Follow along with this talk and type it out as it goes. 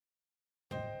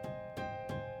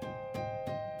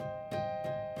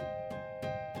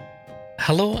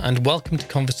Hello and welcome to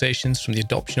Conversations from the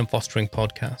Adoption and Fostering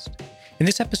podcast. In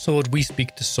this episode, we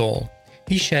speak to Saul.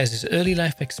 He shares his early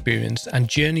life experience and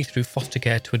journey through foster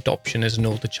care to adoption as an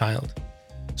older child.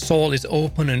 Saul is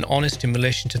open and honest in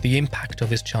relation to the impact of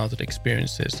his childhood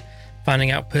experiences, finding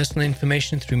out personal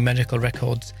information through medical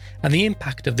records and the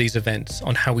impact of these events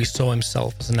on how he saw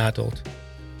himself as an adult.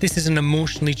 This is an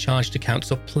emotionally charged account,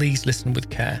 so please listen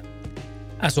with care.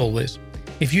 As always,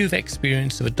 if you have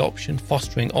experience of adoption,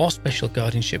 fostering or special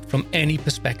guardianship from any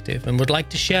perspective and would like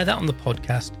to share that on the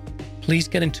podcast, please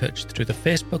get in touch through the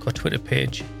Facebook or Twitter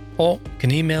page, or you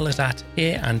can email us at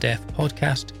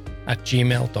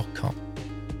aandfpodcast@gmail.com.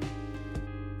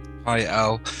 Hi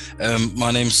Al, my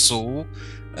name's Saul,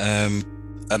 and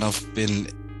I've been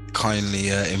kindly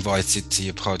invited to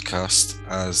your podcast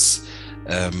as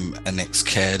an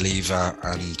ex-care leaver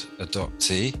and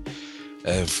adoptee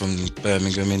from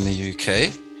Birmingham in the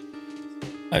UK.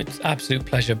 It's an absolute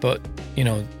pleasure, but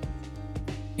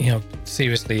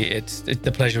seriously,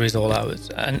 the pleasure is all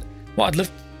ours. And what I'd love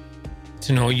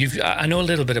to know, I know a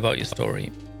little bit about your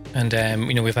story, and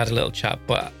we've had a little chat,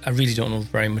 but I really don't know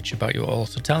very much about you at all.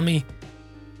 So tell me,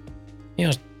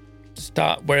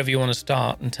 start wherever you want to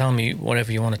start, and tell me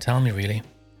whatever you want to tell me, really.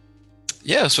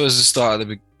 Yeah, I suppose to start at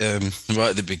right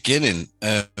at the beginning.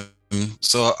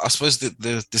 So I suppose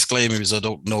the disclaimer is I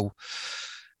don't know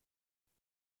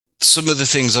some of the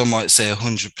things I might say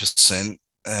 100%.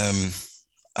 I'm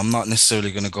not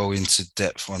necessarily going to go into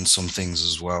depth on some things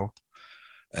as well,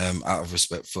 out of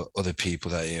respect for other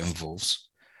people that it involves.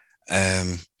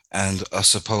 And I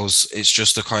suppose it's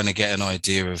just to kind of get an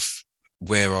idea of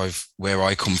where I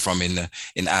come from in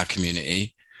our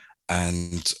community,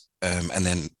 and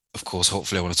then of course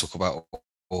hopefully I want to talk about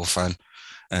orphan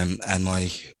and my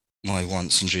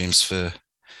wants and dreams for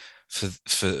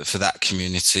that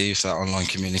community, for that online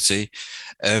community.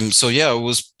 So yeah, I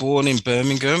was born in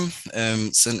Birmingham,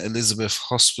 St. Elizabeth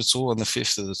Hospital on the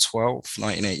 5th of the 12th,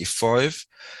 1985.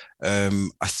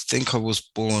 I think I was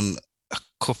born a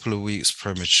couple of weeks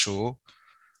premature.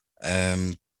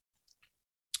 The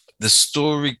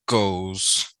story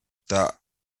goes that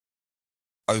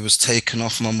I was taken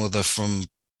off my mother from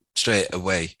straight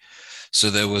away.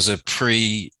 So there was a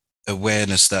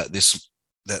pre-awareness that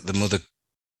the mother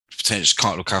potentially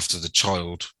can't look after the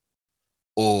child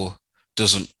or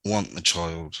doesn't want the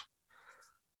child.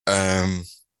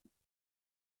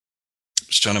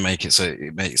 Just trying to make it so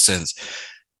it makes sense.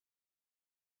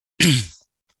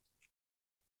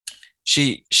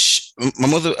 My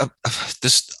mother,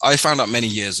 I found out many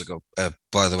years ago,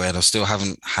 by the way, and I still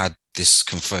haven't had this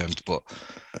confirmed, but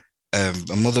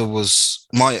my mother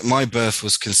my birth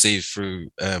was conceived through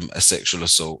a sexual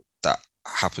assault that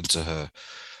happened to her.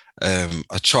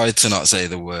 I tried to not say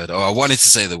the word, or I wanted to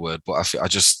say the word, but I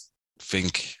just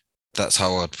think that's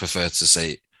how I'd prefer to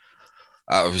say it,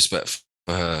 out of respect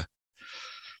for her.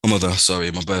 My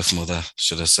birth mother,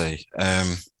 should I say.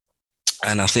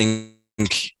 And I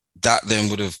think that then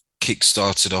would have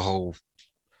kick-started a whole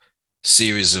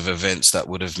series of events that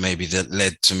would have maybe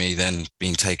led to me then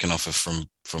being taken off her from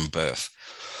birth.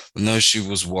 I know she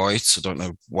was white. I don't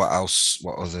know what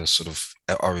other sort of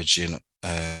origin,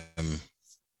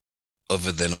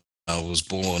 other than I was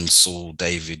born Saul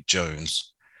David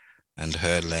Jones, and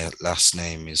her last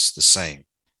name is the same.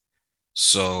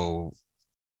 So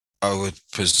I would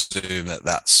presume that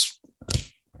that's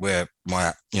where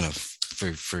my,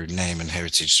 through name and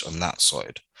heritage on that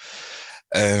side.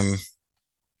 And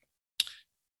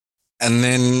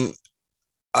then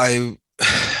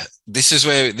this is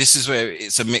where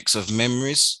it's a mix of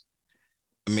memories,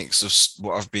 a mix of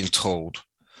what I've been told,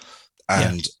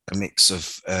 and a mix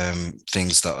of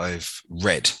things that I've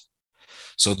read.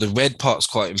 So the read part's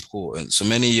quite important. So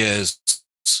many years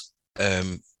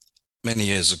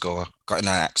ago, I got in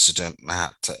an accident and I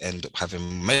had to end up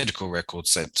having medical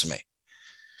records sent to me.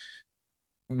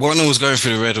 When I was going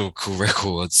through the medical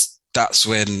records, that's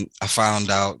when I found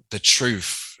out the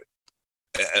truth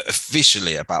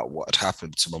officially about what had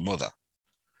happened to my mother,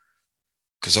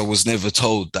 because I was never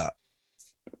told that,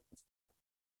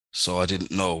 so I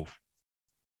didn't know.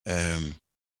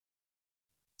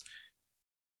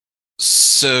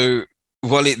 So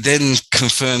what it then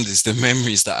confirmed is the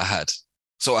memories that I had.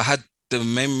 So I had the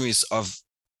memories of,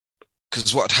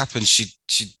 because what happened, she'd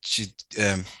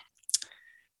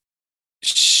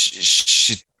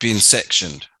been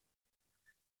sectioned,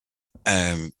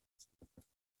 and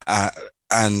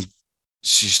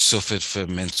she suffered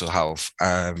from mental health.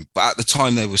 But at the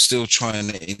time, they were still trying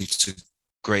to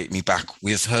integrate me back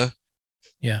with her.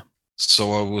 Yeah.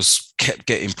 So I kept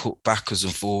getting put backwards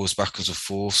and forwards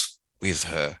with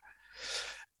her.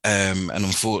 And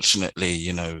unfortunately,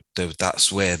 you know,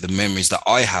 that's where the memories that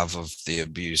I have of the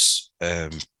abuse,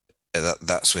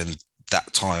 that's when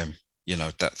that time, you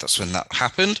know, that's when that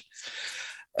happened.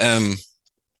 Um,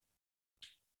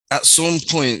 at some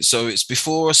point, so it's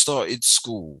before I started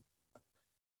school.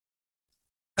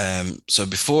 So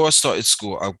before I started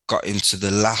school, I got into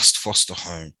the last foster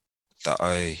home that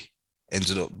I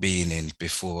ended up being in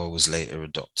before I was later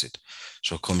adopted.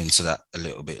 So I'll come into that a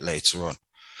little bit later on.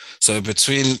 So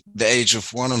between the age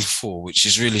of 1 and 4, which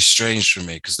is really strange for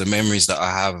me because the memories that I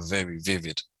have are very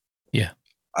vivid. Yeah.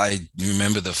 I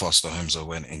remember the foster homes I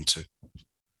went into.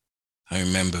 I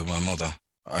remember my mother.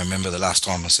 I remember the last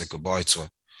time I said goodbye to her.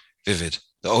 Vivid.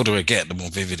 The older I get, the more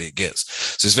vivid it gets.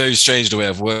 So it's very strange the way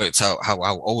I've worked out how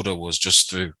old I was just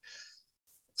through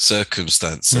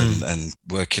circumstance and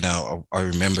working out. I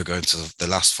remember going to the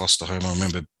last foster home. I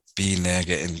remember being there,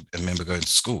 I remember going to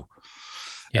school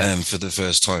for the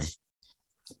first time.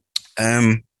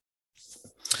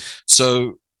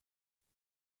 So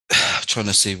trying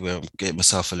to see where I'm getting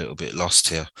myself a little bit lost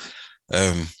here.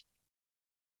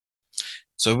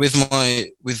 So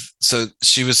so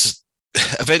she was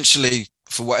eventually,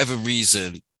 for whatever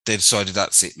reason, they decided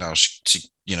that's it now. She,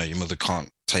 you know, your mother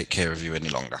can't take care of you any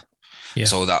longer. Yeah.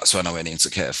 So that's when I went into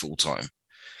care full time.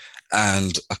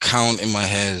 And I count in my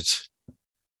head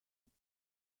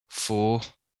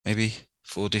maybe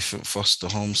four different foster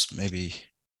homes, maybe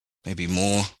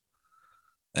more.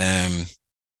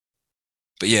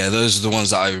 But yeah, those are the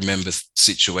ones that I remember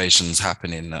situations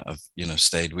happening that have, you know,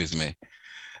 stayed with me.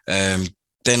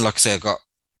 Then, like I say, I got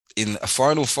in a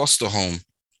final foster home.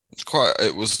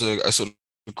 It was a sort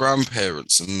of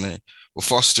grandparents, and they were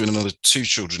fostering another 2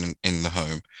 children in the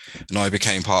home, and I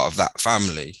became part of that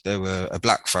family. They were a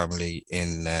black family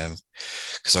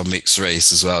because I'm mixed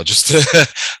race as well. Just to, I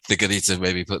think I need to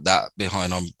maybe put that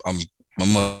behind. My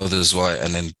mother's white,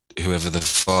 and then whoever the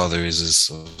father is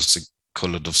obviously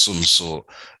coloured of some sort.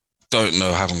 Don't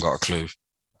know, haven't got a clue.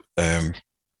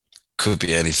 Could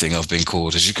be anything I've been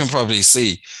called. As you can probably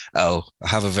see, I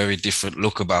have a very different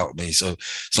look about me. So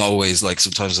it's not always like,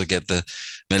 sometimes I get the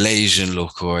Malaysian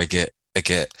look, or I get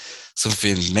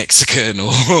something Mexican,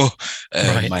 or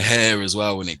right. My hair as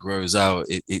well, when it grows out,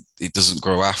 it doesn't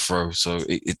grow afro. So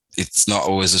it's not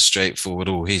always a straightforward,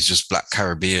 oh, he's just black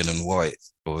Caribbean and white,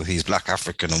 or he's black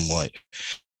African and white.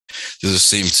 There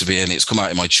seem to be, and it's come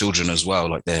out in my children as well,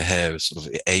 like their hair is sort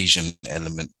of Asian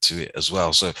element to it as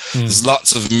well. So there's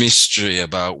lots of mystery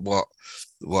about what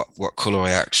color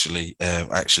I actually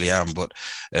am. But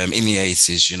in the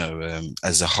 80s, you know,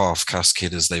 as a half caste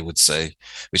kid, as they would say,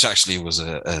 which actually was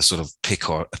a sort of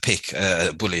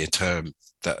bully term.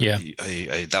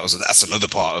 That's another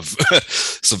part of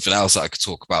something else that I could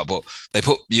talk about. But they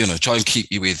put, you know, try and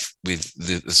keep you with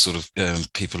the sort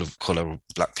of people of color,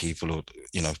 black people, or,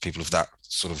 you know, people of that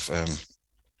sort of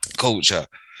culture.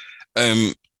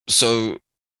 So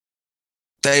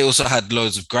they also had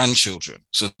loads of grandchildren.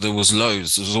 So there was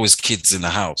loads. There was always kids in the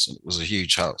house, and it was a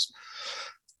huge house.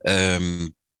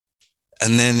 And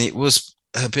then it was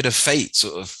a bit of fate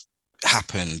sort of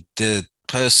happened. The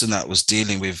person that was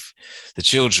dealing with the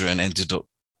children ended up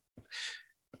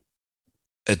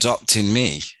adopting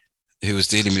me, who was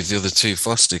dealing with the other 2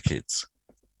 foster kids.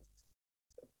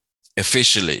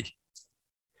 Officially.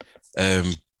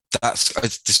 I'm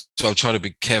trying to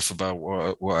be careful about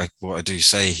what I do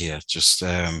say here. Just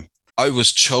I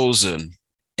was chosen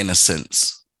in a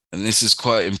sense, and this is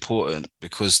quite important,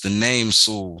 because the name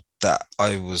Saul that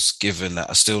I was given, that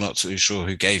I'm still not too sure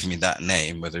who gave me that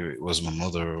name, whether it was my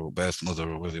mother or birth mother,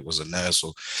 or whether it was a nurse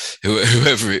or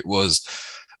whoever it was.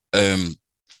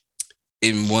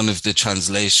 In one of the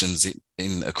translations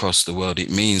in across the world,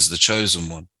 it means the chosen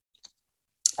one.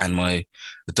 And my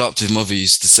adoptive mother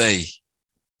used to say,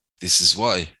 this is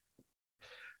why.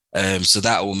 So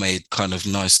that all made kind of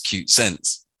nice, cute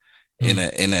sense in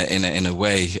a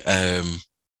way. And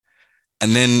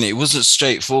then it wasn't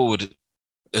straightforward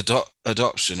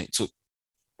adoption. It took,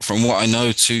 from what I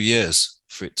know, 2 years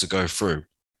for it to go through.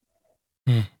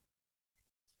 The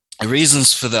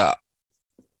reasons for that,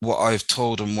 what I've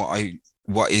told and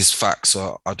what is facts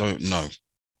are, I don't know.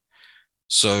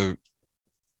 So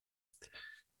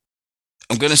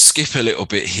I'm going to skip a little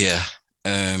bit here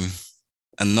and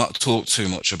not talk too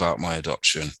much about my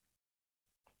adoption.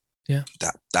 Yeah.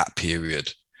 That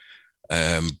period.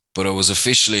 But I was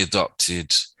officially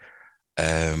adopted.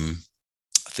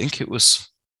 I think it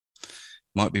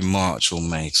might be March or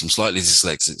May, because I'm slightly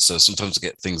dyslexic, so sometimes I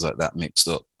get things like that mixed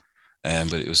up. But I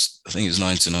think it was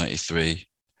 1993.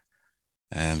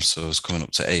 So I was coming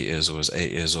up to 8 years. I was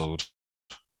 8 years old.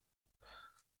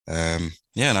 And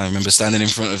I remember standing in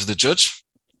front of the judge,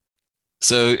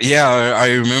 So yeah,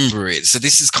 I remember it. So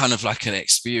this is kind of like an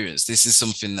experience. This is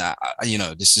something that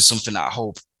this is something that I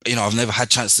hope, I've never had a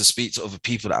chance to speak to other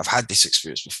people that have had this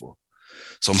experience before.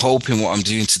 So I'm hoping what I'm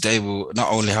doing today will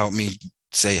not only help me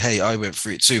say, hey, I went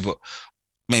through it too, but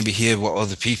maybe hear what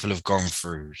other people have gone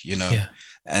through, Yeah.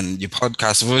 And your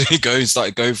podcast, I've already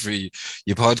started going through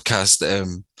your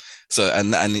podcast. So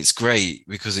and it's great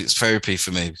because it's therapy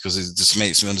for me, because it just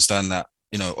makes me understand that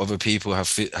other people have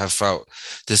felt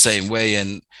the same way.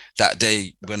 And that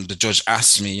day when the judge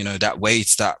asked me, that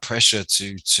weight, that pressure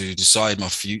to decide my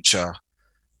future,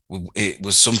 it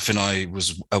was something I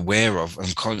was aware of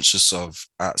and conscious of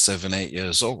at 7, 8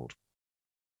 years old.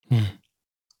 Mm.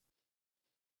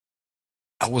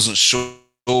 I wasn't sure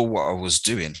what I was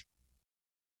doing.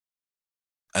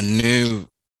 I knew,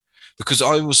 because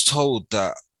I was told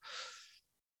that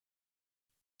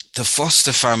the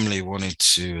foster family wanted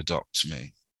to adopt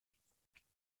me,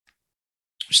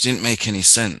 which didn't make any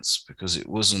sense because it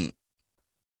wasn't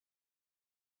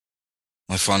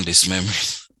my fondest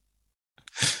memories.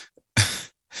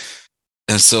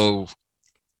 And so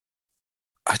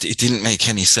it didn't make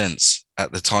any sense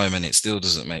at the time, and it still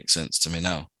doesn't make sense to me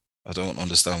now. I don't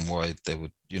understand why they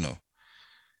would,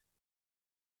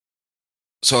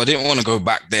 So I didn't want to go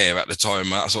back there at the time.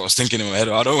 That's what I was thinking in my head.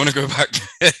 I don't want to go back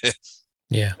there.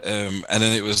 Yeah. And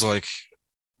then it was like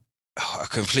a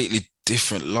completely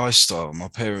different lifestyle. My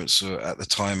parents were, at the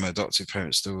time, my adopted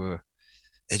parents, they were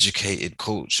educated,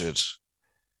 cultured,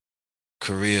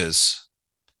 careers.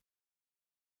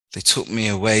 They took me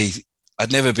away.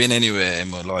 I'd never been anywhere in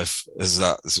my life as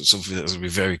that. It's something that would be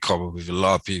very common with a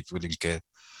lot of people who didn't care.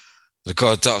 I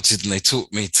got adopted and they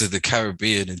took me to the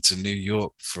Caribbean, into New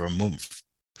York for a month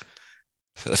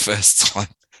for the first time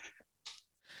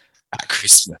at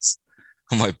Christmas.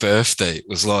 On my birthday, it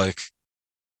was like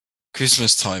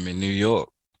Christmas time in New York.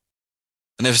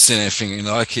 I've never seen anything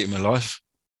like it in my life.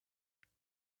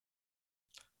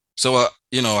 So,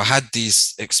 I had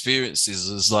these experiences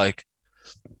as like,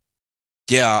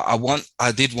 yeah,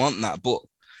 I did want that, but,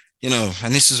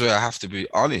 and this is where I have to be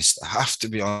honest. I have to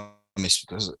be honest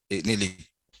because it nearly,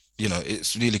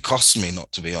 it's really cost me not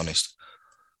to be honest.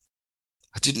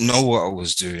 I didn't know what I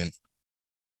was doing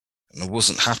and I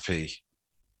wasn't happy.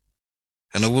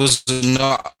 And I was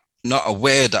not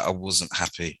aware that I wasn't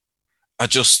happy. I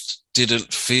just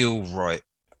didn't feel right.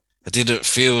 I didn't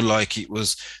feel like it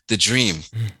was the dream.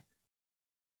 Mm.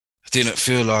 I didn't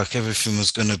feel like everything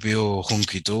was going to be all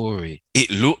hunky-dory.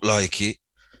 It looked like it.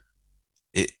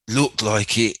 It looked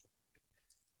like it.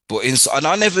 But inside, and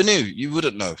I never knew. You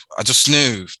wouldn't know. I just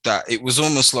knew that it was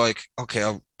almost like, okay,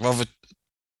 I'd rather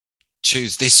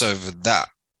choose this over that.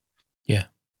 Yeah.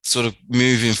 Sort of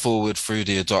moving forward through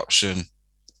the adoption.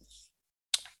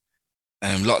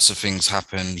 Lots of things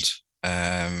happened.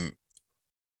 And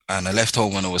I left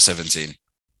home when I was 17.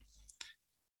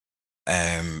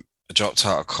 I dropped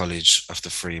out of college after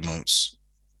 3 months.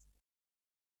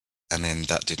 And then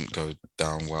that didn't go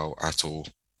down well at all.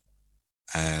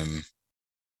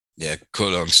 Yeah, cut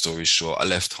a long story short, I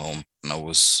left home and I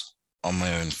was on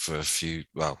my own for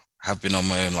have been on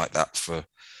my own like that for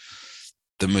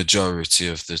the majority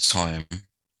of the time.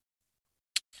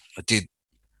 I did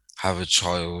have a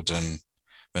child, and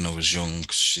when I was young,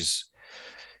 she's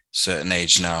a certain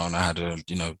age now, and I had her,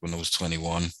 when I was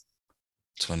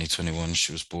 2021,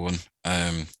 she was born.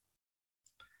 And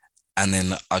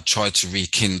then I tried to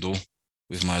rekindle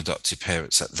with my adoptive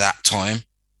parents at that time.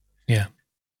 Yeah.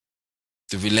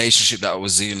 The relationship that I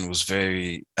was in was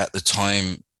very, at the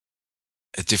time,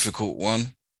 a difficult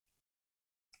one.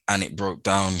 And it broke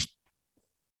down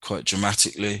quite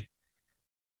dramatically.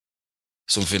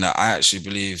 Something that I actually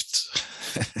believed.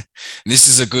 This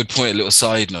is a good point, a little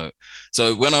side note.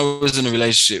 So when I was in a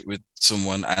relationship with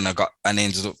someone and I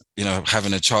ended up,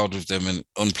 having a child with them and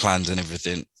unplanned and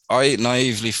everything, I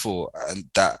naively thought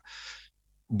that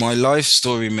my life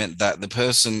story meant that the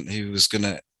person who was going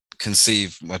to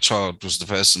conceive my child was the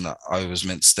person that I was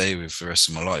meant to stay with for the rest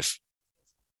of my life.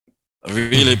 I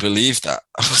really believed that.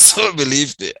 I so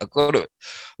believed it. I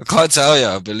can't tell you,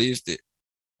 I believed it.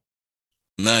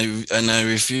 And I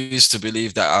refused to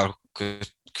believe that I could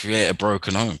create a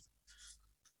broken home.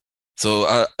 So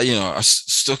I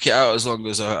stuck it out as long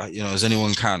as as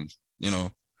anyone can.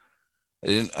 I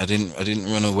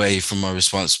didn't run away from my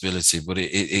responsibility, but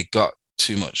it got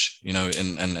too much,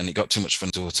 and it got too much for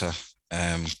my daughter.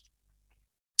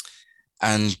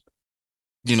 And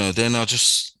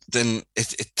then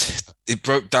it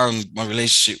broke down my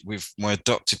relationship with my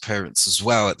adoptive parents as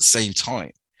well at the same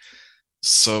time.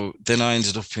 So then I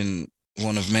ended up in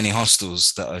one of many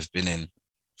hostels that I've been in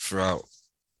throughout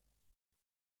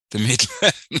the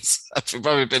Midlands. I've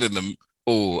probably been in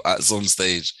all at some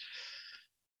stage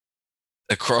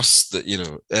across the,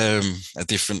 at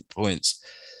different points.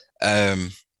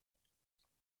 And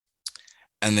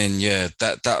then, yeah,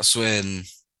 that's when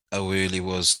I really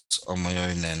was on my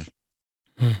own then.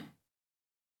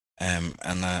 And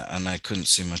I couldn't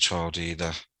see my child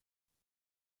either.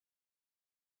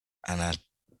 And I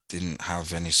didn't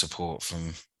have any support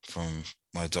from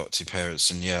my adoptive parents.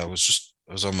 And yeah, I was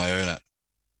on my own at,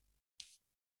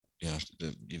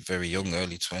 very young,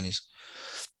 early 20s.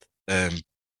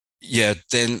 Yeah,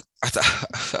 then I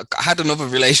had another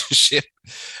relationship,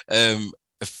 a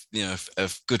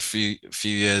good few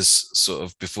years sort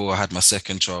of before I had my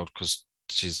second child, because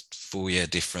she's 4-year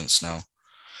difference now.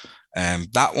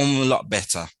 That one was a lot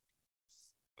better.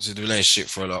 So the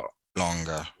relationship for a lot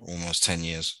longer, almost 10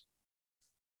 years.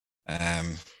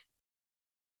 And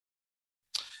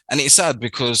it's sad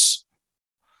because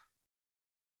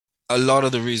a lot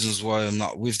of the reasons why I'm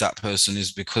not with that person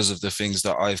is because of the things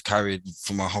that I've carried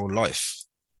for my whole life.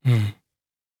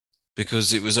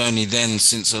 Because it was only then,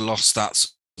 since I lost that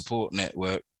support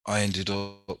network, I ended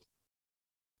up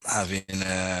having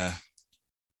a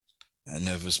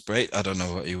nervous break. I don't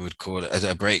know what you would call it,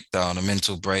 a breakdown, a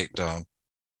mental breakdown.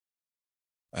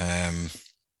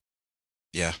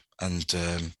 Yeah, and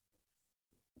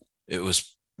it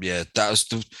was, yeah,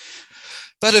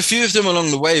 but a few of them along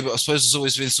the way, but I suppose there's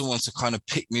always been someone to kind of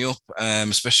pick me up,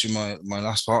 especially my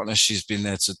last partner. She's been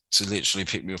there to literally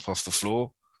pick me up off the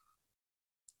floor.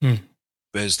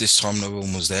 Whereas this time no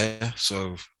one was there,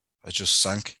 so I just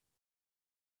sank.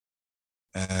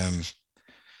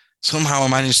 Somehow I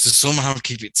managed to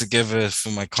keep it together for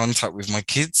my contact with my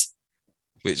kids,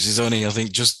 which is only, I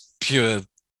think, just pure,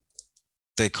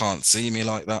 they can't see me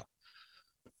like that.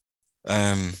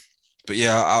 But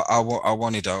yeah, I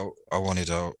wanted out.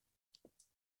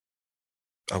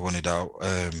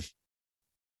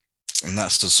 And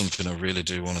that's just something I really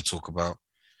do want to talk about,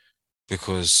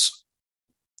 because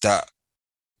that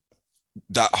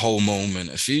whole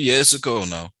moment a few years ago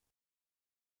now,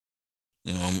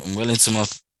 I'm well into my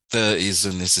 30s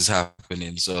and this is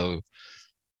happening. So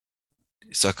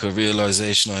it's like a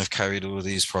realization I've carried all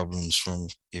these problems from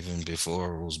even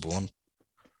before I was born.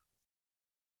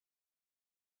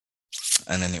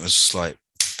 And then it was just like,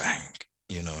 bang,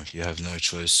 you have no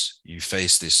choice. You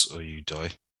face this or you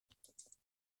die.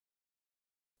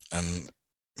 And,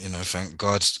 thank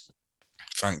God.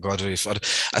 If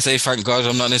I say thank God,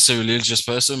 I'm not necessarily a religious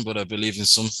person, but I believe in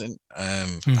something. I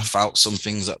felt some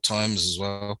things at times as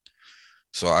well.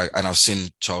 So I've seen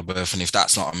childbirth, and if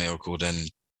that's not a miracle, then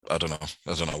I don't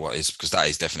know what is, because that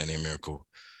is definitely a miracle.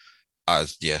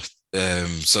 Yeah.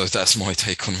 So that's my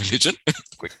take on religion.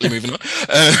 Quickly moving on.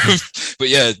 But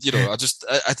yeah, I just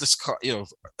can't, there's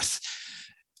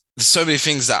so many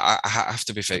things that I have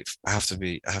to be faithful. I have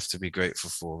to be grateful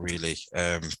for, really.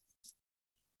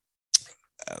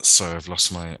 Sorry, I've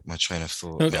lost my train of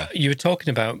thought. No, you were talking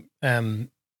about, it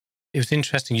was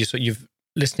interesting. You've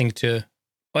listening to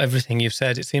everything you've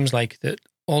said. It seems like that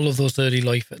all of those early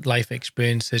life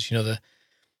experiences, the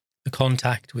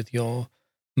contact with your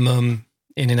mum,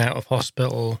 in and out of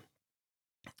hospital,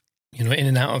 in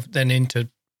and out of, then into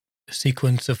a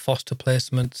sequence of foster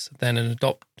placements, then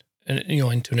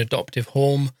into an adoptive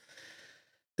home.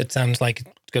 That sounds like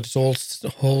it's got its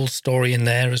whole story in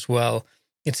there as well.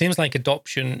 It seems like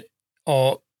adoption,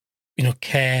 or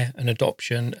care and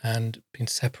adoption and being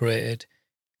separated,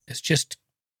 has just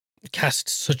cast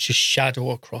such a shadow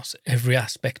across every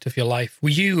aspect of your life. Were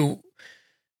you,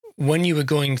 when you were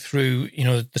going through,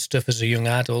 the stuff as a young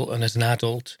adult and as an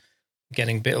adult,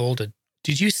 getting a bit older,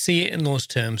 did you see it in those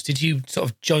terms? Did you sort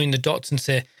of join the dots and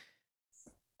say,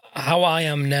 how I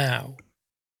am now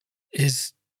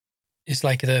is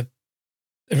like the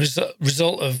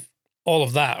result of all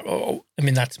of that? Or, I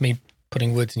mean, that's me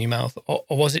putting words in your mouth. Or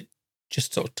was it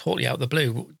just sort of totally out of the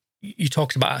blue? You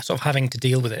talked about sort of having to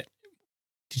deal with it.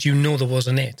 Did you know there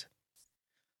wasn't it?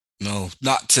 No,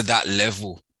 not to that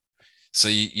level. So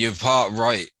you're part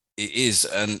right. It is.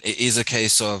 And it is a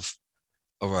case of,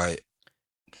 all right,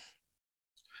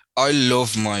 I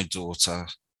love my daughter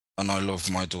and I love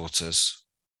my daughters.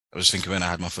 I was thinking when I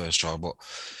had my first child, but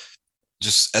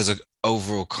just as an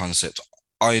overall concept,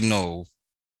 I know,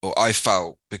 or I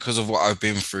felt, because of what I've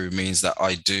been through, means that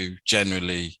I do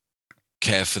generally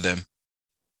care for them.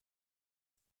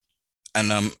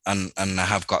 And I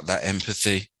have got that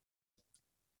empathy.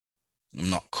 I'm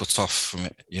not cut off from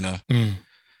it,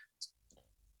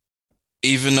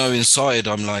 Even though inside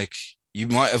I'm like, you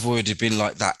might have already been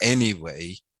like that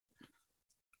anyway.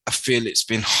 I feel it's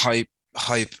been hype.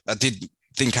 I did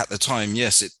think at the time,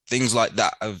 yes, things like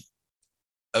that are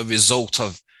a result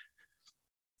of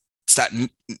that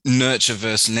nurture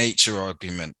versus nature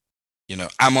argument. You know,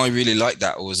 am I really like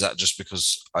that, or is that just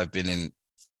because I've been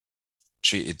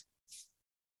treated,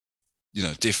 you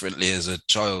know, differently as a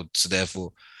child, so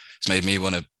therefore it's made me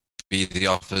want to be the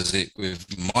opposite with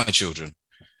my children?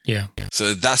 Yeah.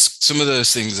 So that's, some of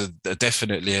those things are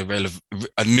definitely irrelevant.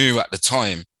 I knew at the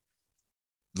time,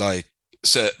 like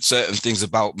certain things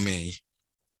about me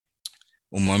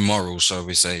or my morals, so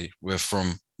we say, were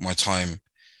from my time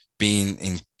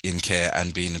being in care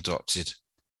and being adopted.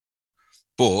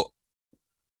 But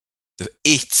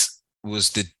it was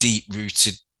the deep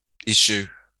rooted issue,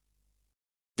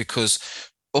 because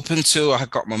up until I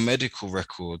got my medical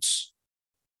records,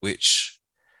 which,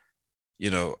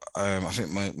 you know, I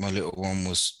think my little one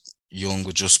was young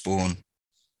or just born,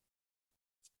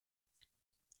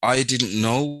 I didn't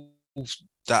know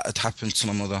that had happened to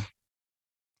my mother.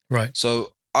 Right.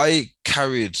 So I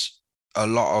carried a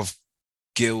lot of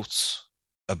guilt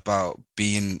about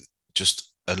being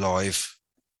just alive.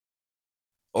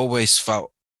 Always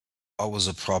felt I was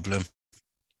a problem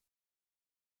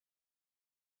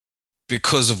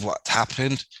because of what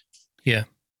happened. Yeah.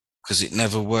 Because it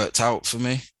never worked out for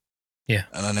me. Yeah.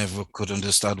 And I never could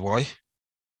understand why.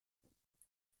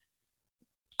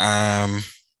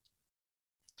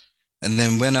 And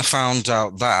then when I found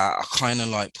out that, I kind of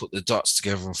like put the dots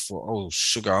together and thought, oh,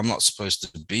 sugar, I'm not supposed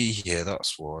to be here.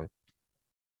 That's why.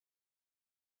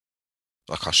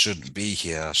 Like, I shouldn't be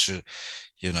here. I should,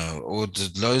 you know, or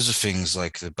loads of things,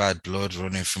 like the bad blood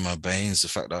running through my veins, the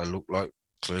fact that I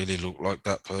clearly look like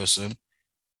that person.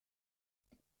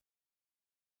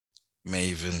 May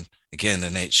even, again,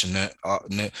 the nature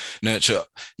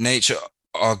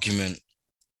argument.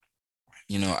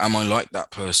 You know, am I like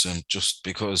that person just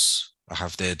because I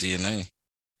have their DNA?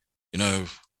 You know,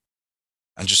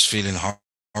 and just feeling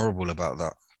horrible about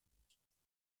that.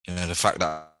 You know, the fact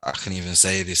that I can even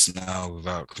say this now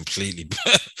without completely,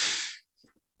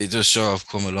 it does show I've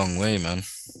come a long way, man.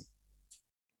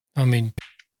 I mean,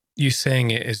 you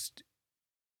saying it is,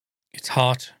 it's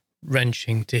heart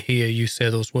wrenching to hear you say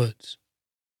those words.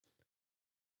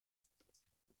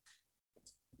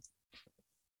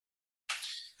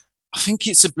 I think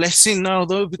it's a blessing now,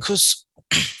 though, because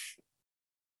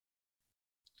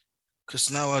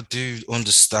now I do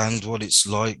understand what it's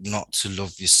like not to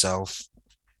love yourself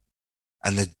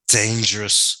and the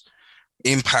dangerous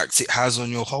impact it has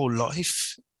on your whole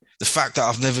life. The fact that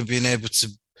I've never been able to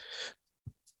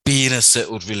be in a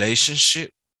settled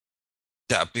relationship,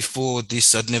 that before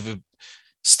this I'd never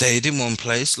stayed in one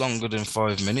place longer than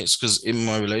 5 minutes, because in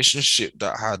my relationship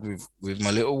that I had with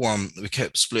my little one, we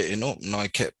kept splitting up and I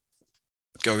kept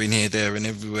going here, there and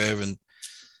everywhere. And,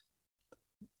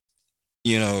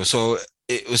 you know, so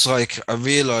it was like I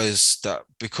realized that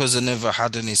because I never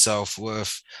had any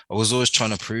self-worth, I was always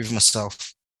trying to prove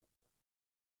myself.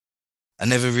 I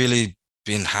never really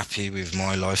been happy with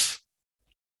my life,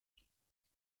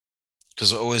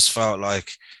 because I always felt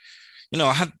like, you know,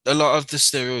 I had a lot of the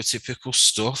stereotypical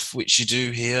stuff which you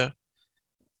do here,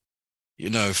 you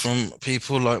know, from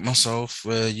people like myself,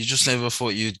 where you just never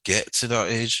thought you'd get to that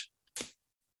age.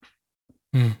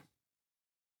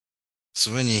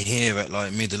 So when you're here at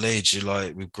like middle age, you're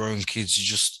like with grown kids, you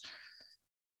just,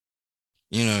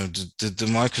 you know, the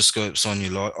microscope's on you,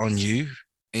 like on you,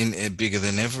 in it bigger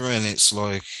than ever, and it's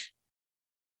like,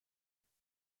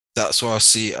 that's why I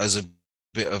see it as a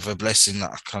bit of a blessing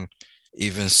that I can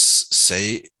even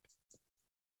say it,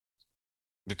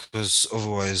 because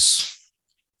otherwise,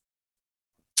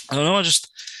 I don't know.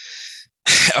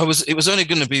 It was only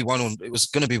going to be one. It was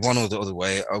going to be one or the other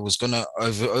way. I was going to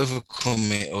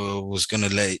overcome it, or I was going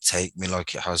to let it take me,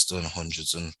 like it has done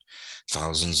hundreds and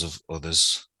thousands of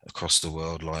others across the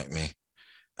world like me.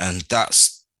 And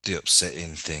that's the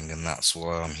upsetting thing, and that's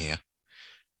why I'm here.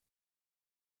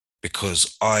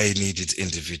 Because I needed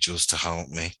individuals to help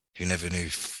me who never knew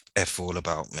F all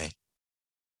about me.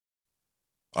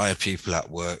 I had people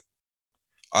at work.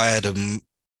 I had a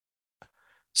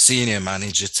senior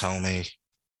manager tell me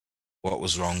what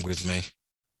was wrong with me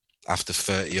after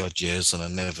 30 odd years, and I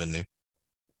never knew.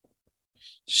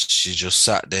 She just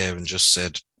sat there and just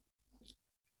said,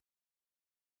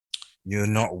 "You're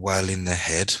not well in the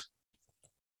head.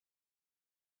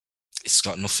 It's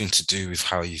got nothing to do with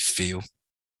how you feel."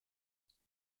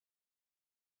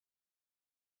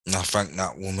 And I thanked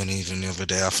that woman. Even the other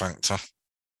day, I thanked her,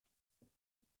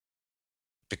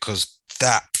 because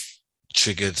that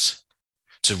triggered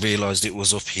to realize it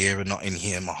was up here and not in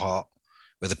here, my heart,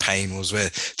 where the pain was, where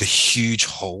the huge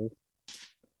hole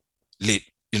lit,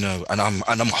 you know. And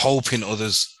I'm hoping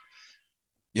others,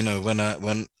 you know, when I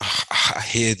I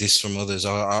hear this from others.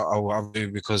 I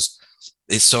do, because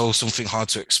it's something hard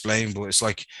to explain, but it's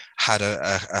like had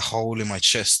a hole in my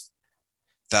chest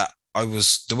that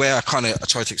the way I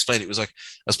tried to explain it was like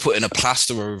I was putting a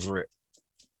plaster over it.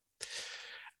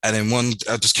 And then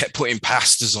I just kept putting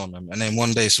plasters on them. And then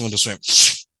one day someone just went,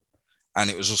 and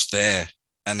it was just there.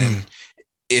 And then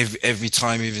every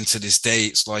time, even to this day,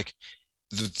 it's like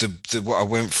the what I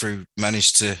went through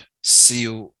managed to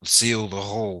seal the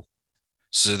hole.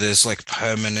 So there's like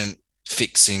permanent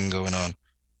fixing going on.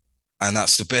 And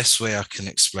that's the best way I can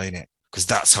explain it, because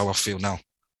that's how I feel now.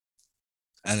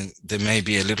 And there may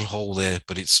be a little hole there,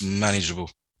 but it's manageable.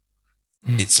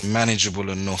 It's manageable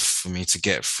enough for me to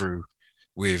get through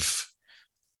with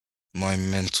my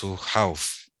mental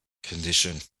health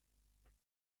condition,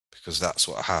 because that's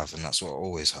what I have, and that's what I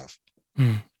always have.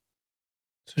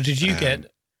 So did you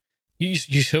get,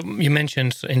 you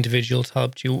mentioned individuals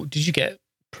helped you. Did you get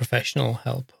professional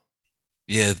help?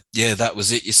 Yeah, that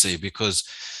was it, you see, because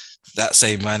that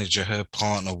same manager, her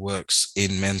partner works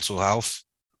in mental health.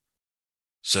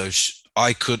 So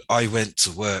I went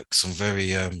to work some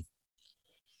very, I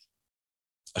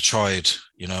tried,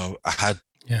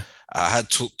 I had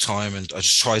took time, and I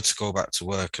just tried to go back to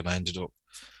work, and I ended up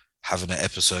having an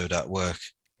episode at work,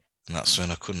 and that's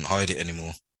when I couldn't hide it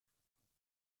anymore.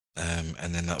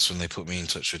 And then that's when they put me in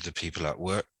touch with the people at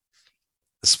work,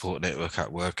 the support network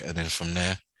at work. And then from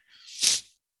there,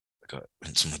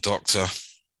 went to my doctor,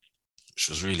 which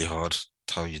was really hard.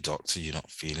 Tell your doctor you're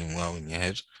not feeling well in your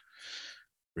head.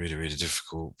 Really, really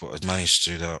difficult. But I managed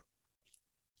to do that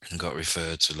and got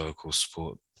referred to local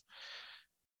support.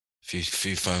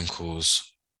 Few phone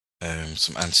calls,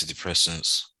 some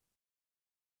antidepressants.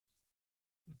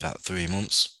 About 3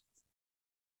 months.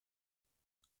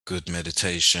 Good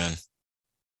meditation.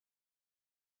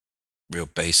 Real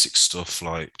basic stuff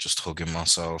like just hugging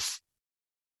myself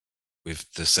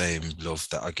with the same love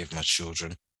that I give my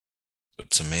children, but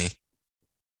to me.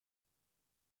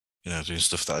 Doing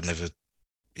stuff that I never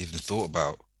even thought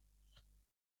about.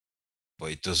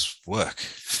 But it does work.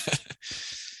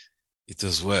 It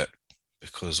does work,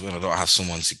 because when I don't have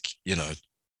someone to,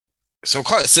 so I'm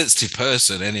quite a sensitive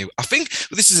person anyway. I think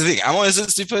this is the thing. Am I a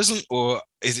sensitive person, or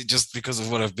is it just because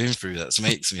of what I've been through that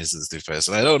makes me a sensitive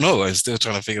person? I don't know. I'm still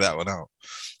trying to figure that one out.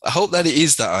 I hope that it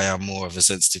is that I am more of a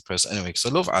sensitive person anyway, because I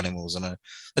love animals, and I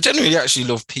generally actually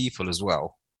love people as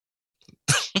well.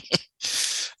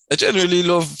 I generally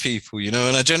love people, and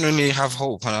I generally have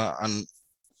hope, and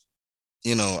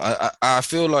I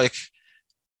feel like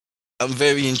I'm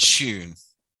very in tune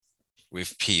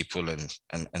with people and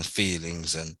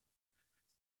feelings, and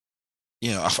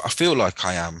I feel like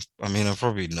I am. I mean, I'm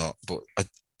probably not, but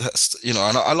that's and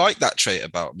I like that trait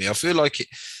about me. I feel like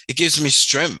it gives me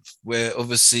strength where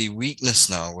obviously weakness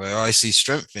now, where I see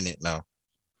strength in it now.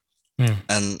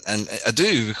 And I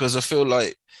do, because I feel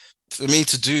like for me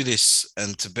to do this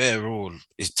and to bear all,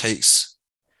 it takes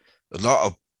a lot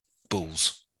of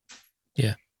balls.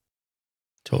 Yeah,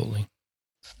 totally.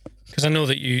 Because I know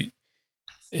that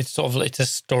it's a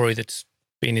story that's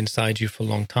been inside you for a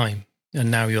long time, and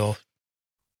now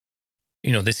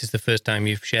this is the first time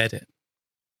you've shared it,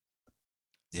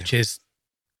 which is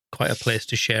quite a place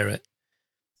to share it.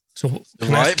 So the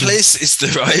right place is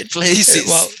the right place.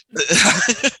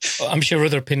 Well, I'm sure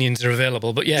other opinions are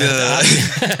available, but yeah.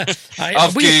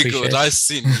 I've Googled, I've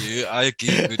seen you, I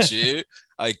Googled you,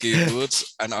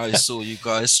 and I saw you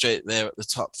guys straight there at the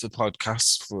top of the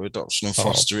podcast for adoption and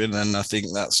fostering. And I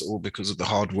think that's all because of the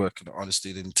hard work and the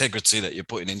honesty, the integrity that you're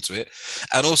putting into it.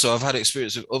 And also I've had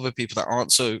experience with other people that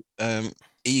aren't so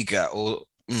eager, or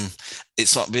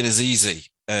it's not been as easy.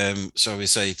 Shall we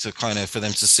say, to for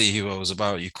them to see who I was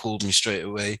about. You called me straight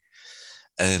away,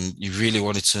 and you really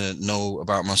wanted to know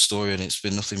about my story, and it's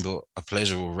been nothing but a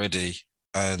pleasure already.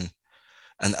 And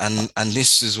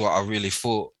this is what I really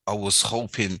thought, I was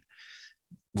hoping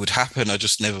would happen. I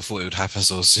just never thought it would happen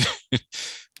so soon.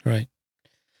 Right.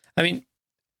 I mean,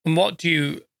 why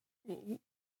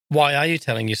are you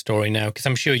telling your story now? Because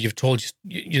I'm sure you've told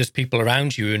there's people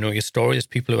around you who know your story. There's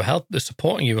people who are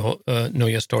supporting you know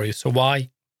your story. So why?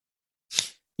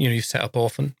 You set up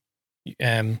Orphan.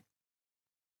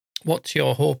 What's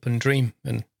your hope and dream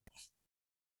and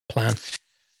plan?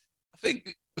 I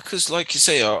think because, like you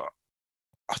say, I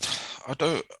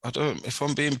don't. If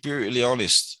I'm being brutally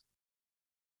honest,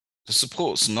 the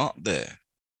support's not there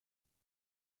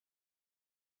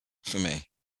for me.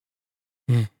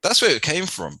 That's where it came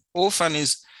from. Orphan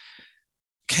the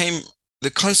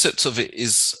concept of it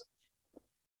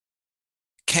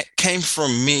came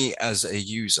from me as a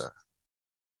user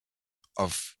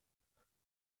of.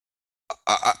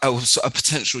 I was a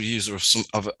potential user of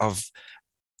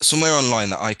somewhere online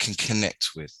that I can connect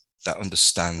with, that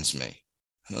understands me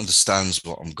and understands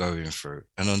what I'm going through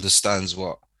and understands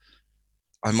what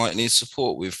I might need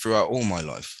support with throughout all my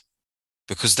life.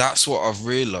 Because that's what I've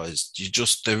realized.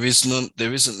 There isn't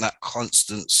that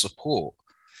constant support.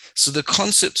 So the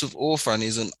concept of Orphan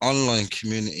is an online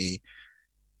community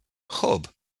hub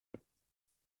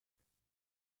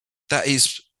that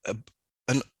is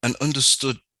an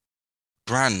understood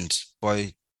brand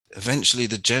by eventually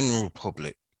the general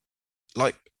public.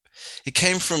 Like, it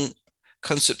came from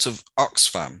concept of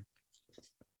Oxfam.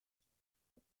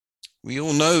 We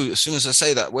all know, as soon as I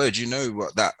say that word, you know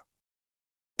what that,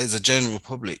 as a general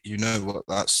public, you know what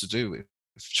that's to do with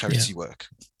charity work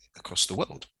across the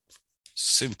world.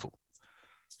 Simple.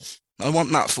 I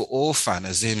want that for Orphan,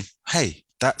 as in, hey,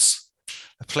 that's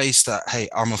a place that, hey,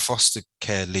 I'm a foster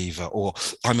care leaver or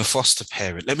I'm a foster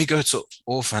parent. Let me go to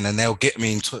Orphan and they'll get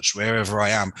me in touch wherever I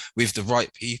am with the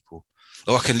right people.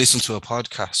 Or I can listen to a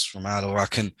podcast from Al, or I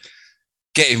can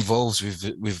get involved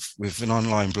with an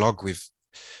online blog with,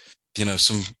 you know,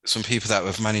 some people that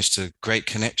have managed to great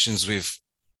connections with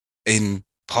in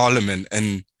Parliament,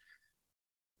 and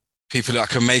people that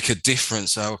can make a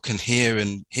difference. I can hear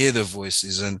their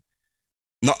voices, and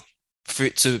not for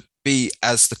it to be,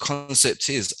 as the concept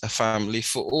is, a family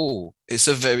for all. It's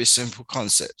a very simple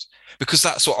concept, because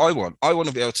that's what I want. I want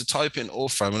to be able to type in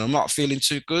Orphan when I'm not feeling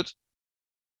too good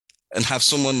and have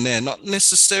someone there, not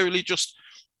necessarily just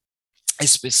a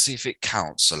specific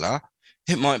counselor.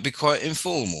 It might be quite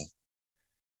informal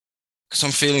because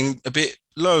I'm feeling a bit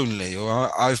lonely,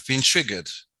 or I've been triggered,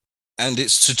 and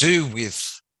it's to do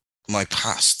with my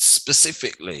past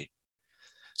specifically.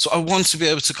 So I want to be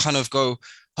able to kind of go,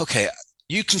 okay,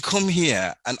 you can come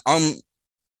here and I'm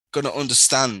going to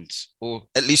understand, or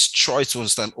at least try to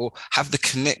understand, or have the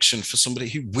connection for somebody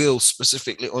who will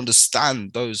specifically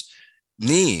understand those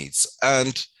needs.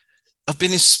 And I've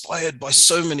been inspired by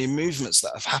so many movements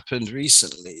that have happened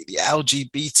recently, the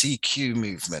LGBTQ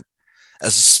movement,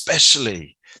 as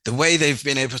especially the way they've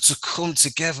been able to come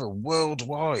together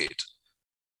worldwide.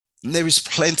 And there is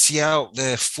plenty out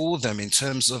there for them in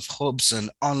terms of hubs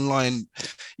and online,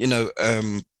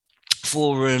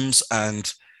 forums,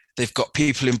 and they've got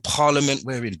people in Parliament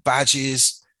wearing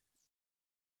badges,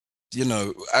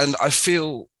 and I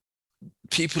feel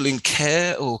people in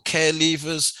care or care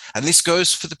leavers, and this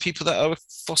goes for the people that are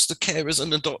foster carers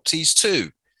and adoptees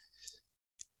too.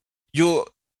 You're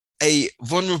a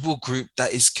vulnerable group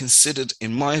that is considered,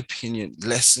 in my opinion,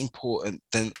 less important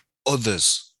than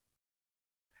others.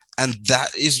 And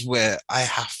that is where I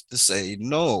have to say,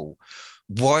 no,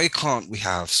 why can't we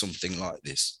have something like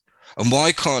this? And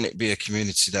why can't it be a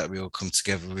community that we all come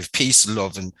together with peace,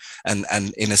 love, and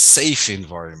in a safe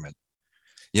environment?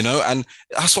 And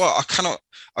that's why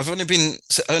I've only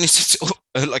since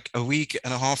like a week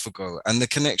and a half ago, and the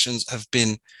connections have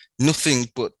been nothing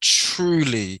but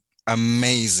truly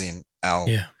amazing, Al.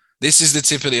 Yeah. This is the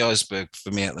tip of the iceberg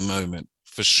for me at the moment,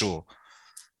 for sure.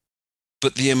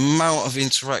 But the amount of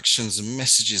interactions and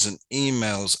messages and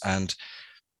emails, and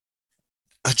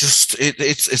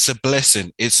it's a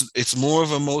blessing. It's more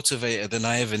of a motivator than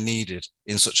I ever needed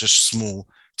in such a small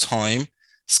time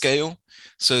scale.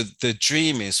 So the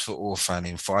dream is for Orphan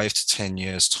in 5 to 10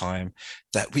 years time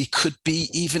that we could be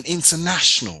even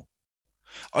international.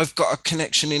 I've got a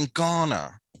connection in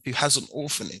Ghana who has an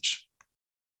orphanage.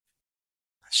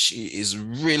 She is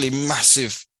really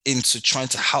massive into trying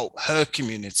to help her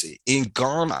community in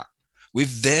Ghana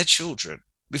with their children,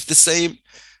 with the same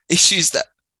issues that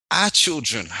our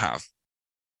children have,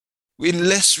 with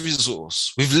less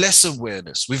resource, with less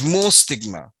awareness, with more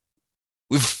stigma,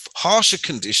 with harsher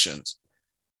conditions.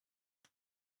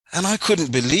 And I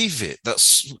couldn't believe it.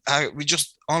 We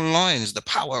just, online is the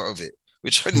power of it,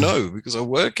 which I know because I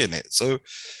work in it. So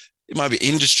it might be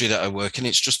industry that I work in.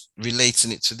 It's just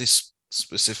relating it to this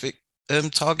specific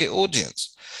target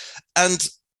audience, and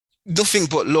nothing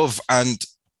but love and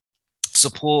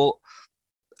support.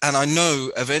 And I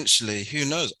know eventually, who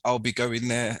knows, I'll be going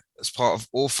there as part of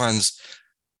Orphan's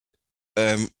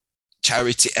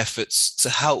charity efforts to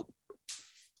help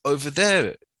over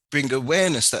there, bring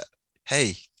awareness that,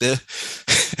 hey, there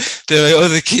are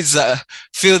other kids that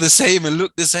feel the same and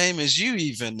look the same as you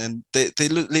even, and they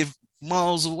live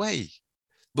miles away.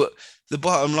 But the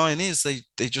bottom line is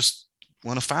they just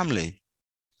want a family.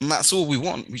 And that's all we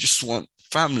want. We just want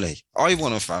family. I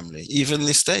want a family. Even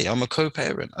this day, I'm a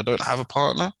co-parent. I don't have a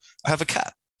partner. I have a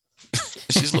cat.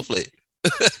 She's lovely.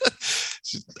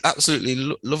 She's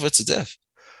absolutely love her to death.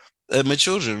 My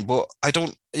children, but I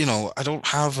don't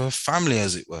have a family,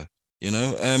 as it were.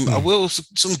 I will.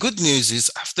 Some good news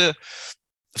is, after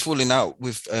falling out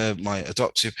with my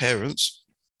adoptive parents,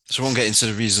 So I won't get into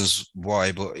the reasons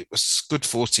why, but it was good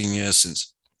 14 years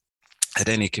since I had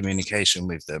any communication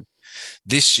with them.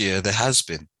 This year, there has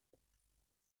been.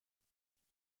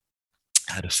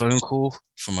 I had a phone call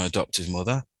from my adoptive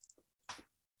mother,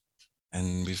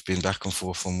 and we've been back and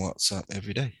forth on WhatsApp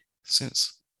every day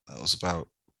since. That was about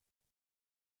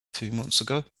 2 months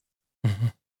ago. Mm-hmm.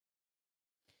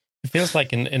 It feels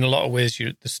like in a lot of ways you're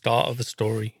at the start of a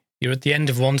story. You're at the end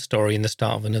of one story and the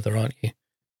start of another, aren't you?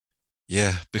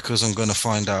 Yeah, because I'm going to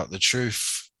find out the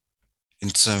truth in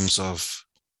terms of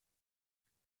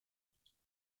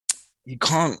you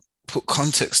can't put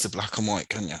context to black and white,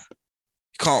 can you?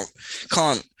 Can't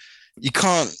you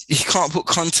can't put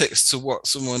context to what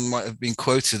someone might have been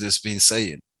quoted as being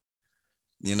saying.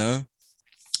 You know,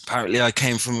 apparently I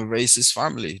came from a racist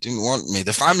family, didn't want me.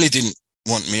 The family didn't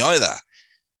want me either,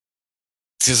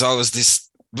 because I was this.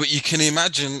 But you can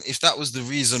imagine if that was the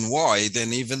reason why,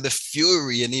 then even the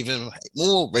fury and even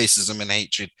more racism and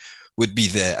hatred would be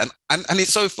there. And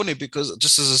it's so funny because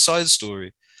just as a side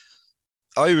story,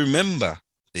 I remember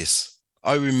this.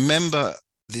 I remember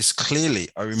this clearly.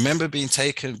 I remember being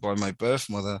taken by my birth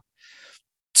mother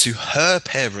to her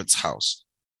parents' house.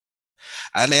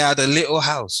 And they had a little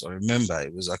house. I remember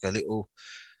it was like a little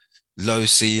low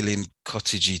ceiling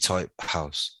cottagey type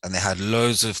house. And they had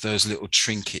loads of those little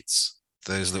trinkets,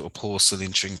 those little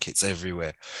porcelain trinkets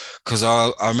everywhere. Because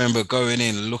I remember going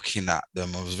in, looking at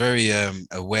them. I was very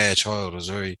aware child. I was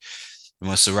very in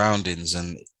my surroundings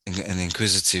and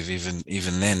inquisitive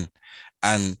even then.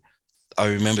 And I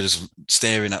remember just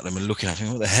staring at them and looking at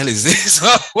them. What the hell is this?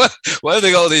 Why have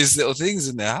they got all these little things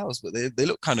in their house? But they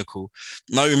look kind of cool.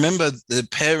 And I remember the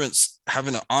parents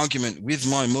having an argument with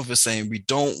my mother saying, we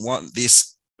don't want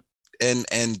this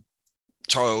and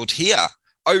child here.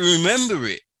 I remember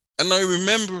it. And I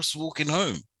remember us walking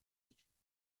home.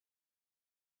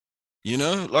 You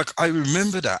know, like I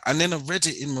remember that. And then I read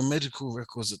it in my medical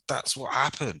records that that's what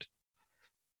happened.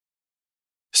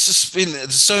 It's just been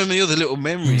there's so many other little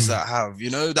memories that I have,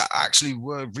 you know, that actually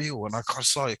were real. And I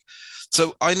was like,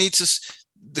 so I need to,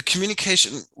 the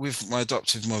communication with my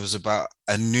adoptive mother is about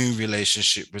a new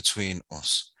relationship between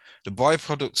us. The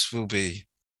byproducts will be,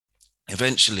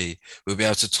 eventually, we'll be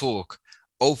able to talk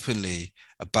openly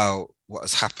about what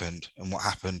has happened and what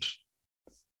happened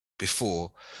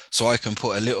before, so I can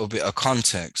put a little bit of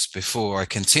context before I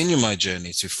continue my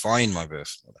journey to find my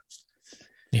birth mother.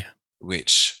 Yeah.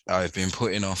 Which I've been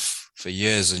putting off for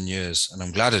years and years. And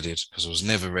I'm glad I did, because I was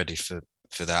never ready for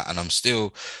that. And I'm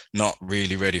still not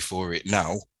really ready for it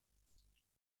now.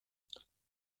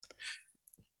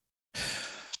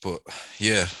 But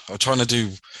yeah, I'm trying to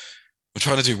do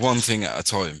one thing at a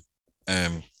time.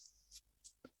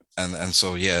 And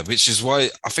so, yeah, which is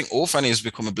why I think orphaning has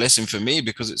become a blessing for me,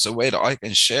 because it's a way that I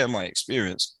can share my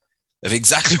experience of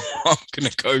exactly what I'm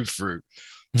going to go through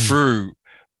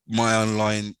my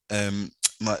online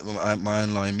my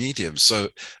online medium. So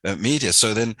media.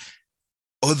 So then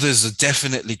others are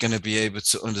definitely going to be able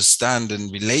to understand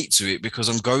and relate to it, because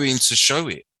I'm going to show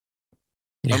it.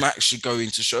 Yeah. I'm actually going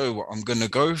to show what I'm going to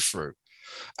go through.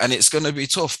 And it's going to be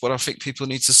tough, but I think people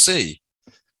need to see.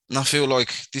 And I feel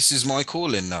like this is my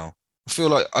calling now. I feel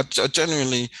like I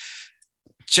genuinely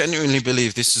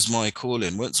believe this is my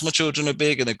calling. Once my children are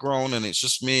big and they're grown and it's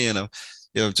just me and I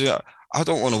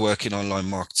don't want to work in online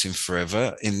marketing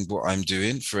forever, in what I'm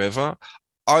doing forever.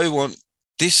 I want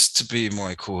this to be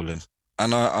my calling.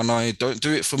 And I don't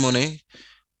do it for money.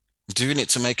 I'm doing it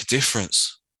to make a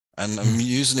difference. And I'm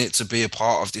using it to be a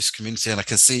part of this community. And I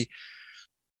can see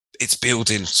it's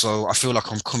building. So I feel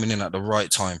like I'm coming in at the right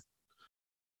time.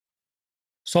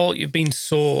 Saul, you've been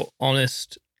so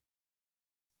honest,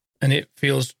 and it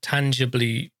feels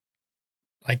tangibly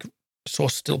like so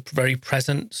still very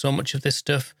present, so much of this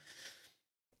stuff.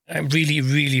 I really,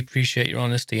 really appreciate your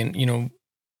honesty, and, you know,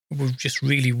 we just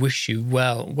really wish you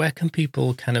well. Where can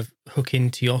people kind of hook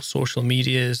into your social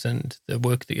medias and the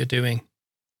work that you're doing?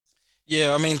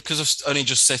 Yeah, I mean, because I've only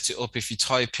just set it up. If you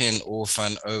type in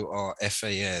Orphan,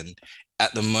 ORFAN,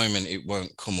 at the moment, it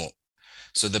won't come up.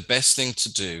 So the best thing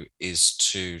to do is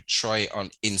to try it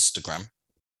on Instagram.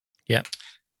 Yeah.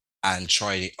 And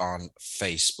try it on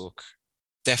Facebook.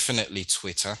 Definitely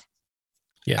Twitter.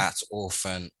 Yeah. At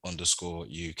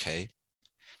orphan_UK.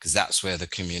 Because that's where the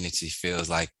community feels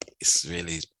like it's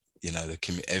really, you know,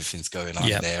 everything's going on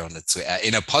there on the Twitter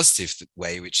in a positive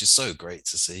way, which is so great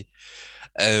to see.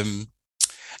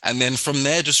 And then from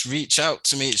there, just reach out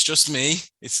to me. It's just me.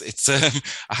 It's I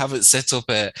haven't set up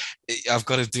I've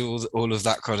got to do all of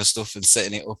that kind of stuff, and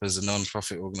setting it up as a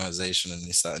non-profit organization and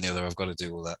this, that, and the other. I've got to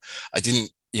do all that. I didn't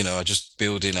are just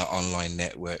building an online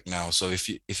network now. So if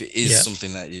it is Yeah.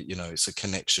 something that it's a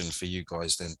connection for you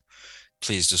guys, then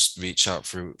please just reach out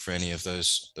for any of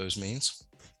those means.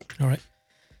 All right.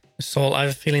 Saul, I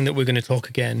have a feeling that we're going to talk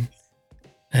again.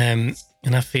 And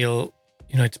I feel,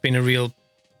 it's been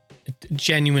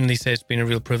genuinely say it's been a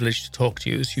real privilege to talk to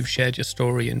you as you've shared your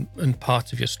story and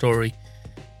parts of your story.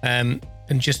 And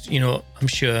just, I'm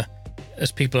sure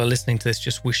as people are listening to this,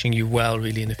 just wishing you well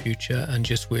really in the future, and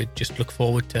we just look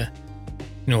forward to,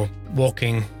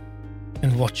 walking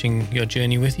and watching your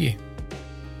journey with you.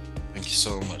 Thank you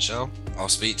so much, Al. I'll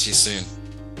speak to you soon.